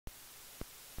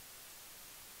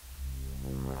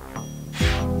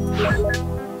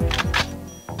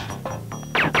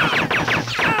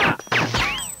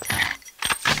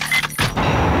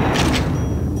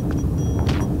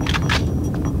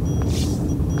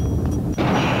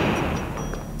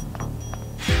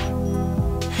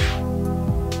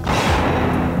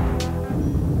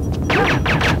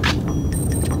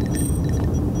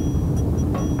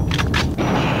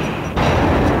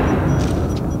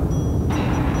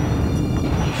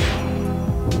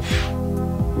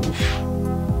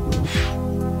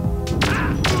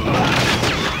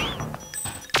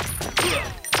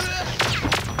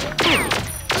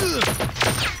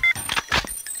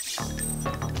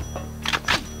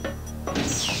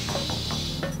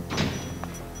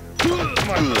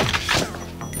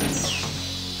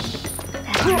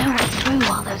There's no way through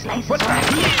while those lasers are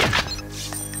active.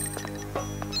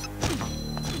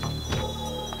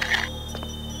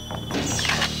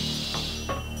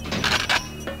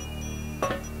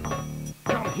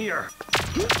 Come here.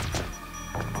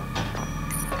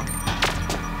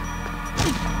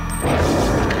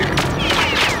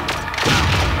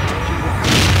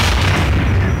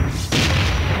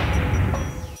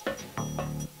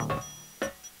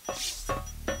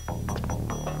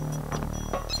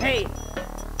 Hey!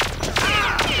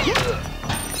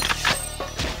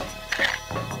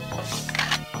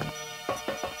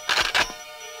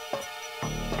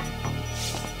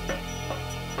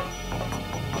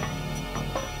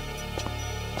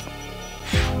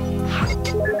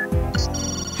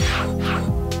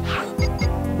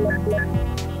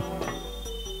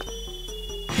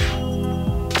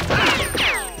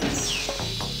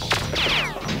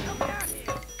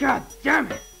 God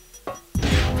damn it!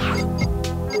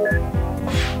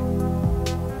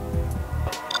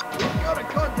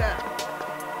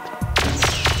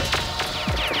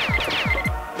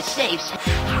 The safe's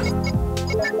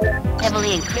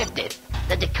heavily encrypted.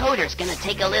 The decoder's gonna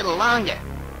take a little longer.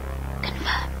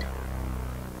 Confirmed.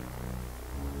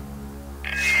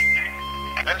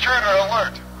 Intruder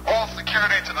alert! All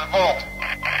security to the vault!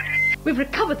 We've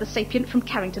recovered the sapient from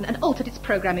Carrington and altered its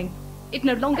programming. It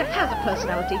no longer has a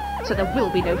personality, so there will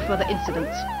be no further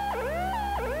incidents.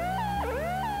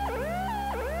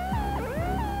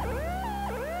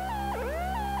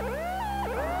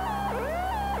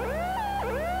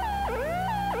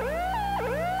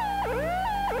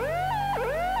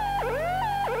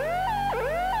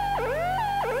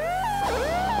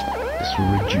 This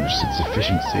will reduce its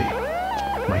efficiency.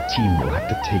 My team will have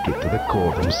to take it to the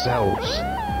core themselves.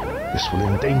 This will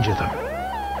endanger them.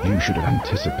 You should have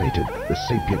anticipated the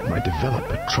sapient might develop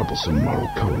a troublesome moral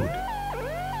code.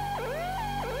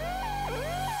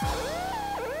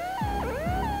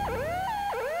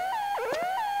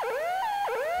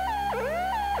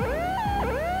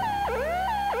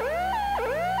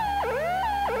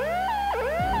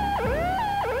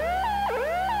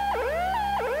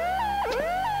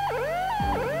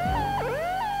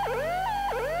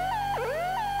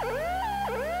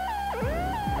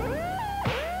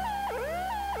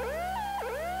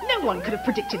 No one could have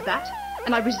predicted that,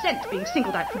 and I resent being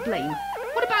singled out for blame.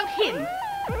 What about him?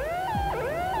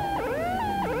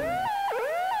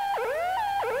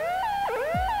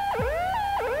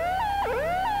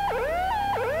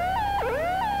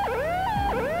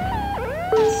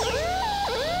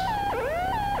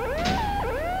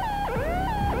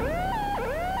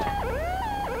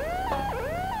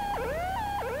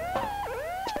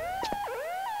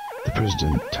 The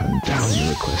President turned down the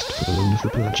request for the loan of the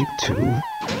Pelagic too.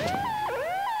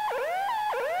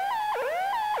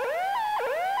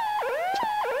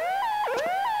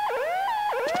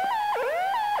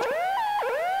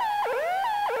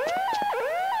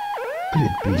 Could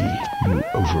it be you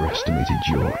overestimated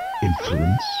your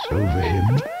influence over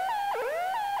him?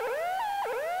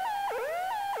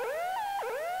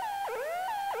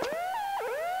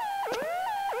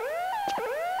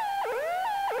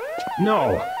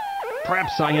 No.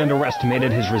 Perhaps I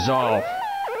underestimated his resolve.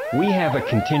 We have a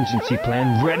contingency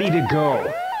plan ready to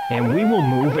go, and we will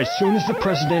move as soon as the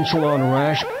presidential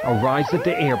entourage arrives at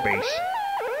the airbase.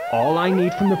 All I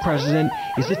need from the president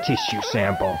is a tissue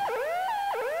sample.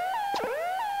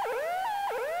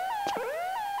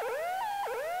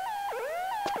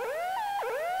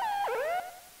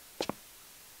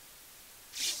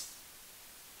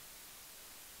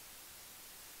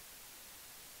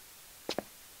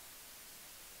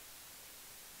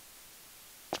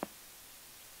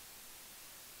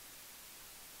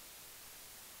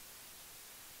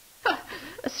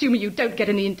 Assuming you don't get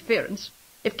any interference.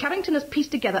 If Carrington has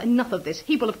pieced together enough of this,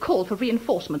 he will have called for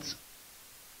reinforcements.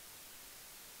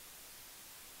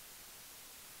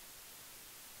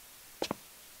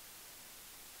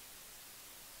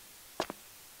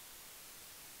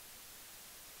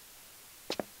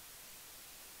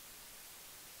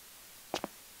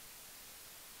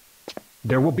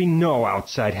 There will be no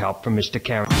outside help from Mr.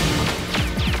 Carrington.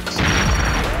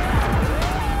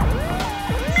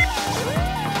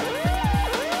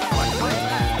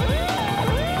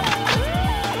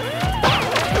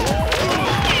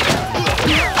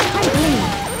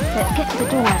 Let's get to the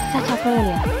door I set up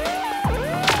earlier.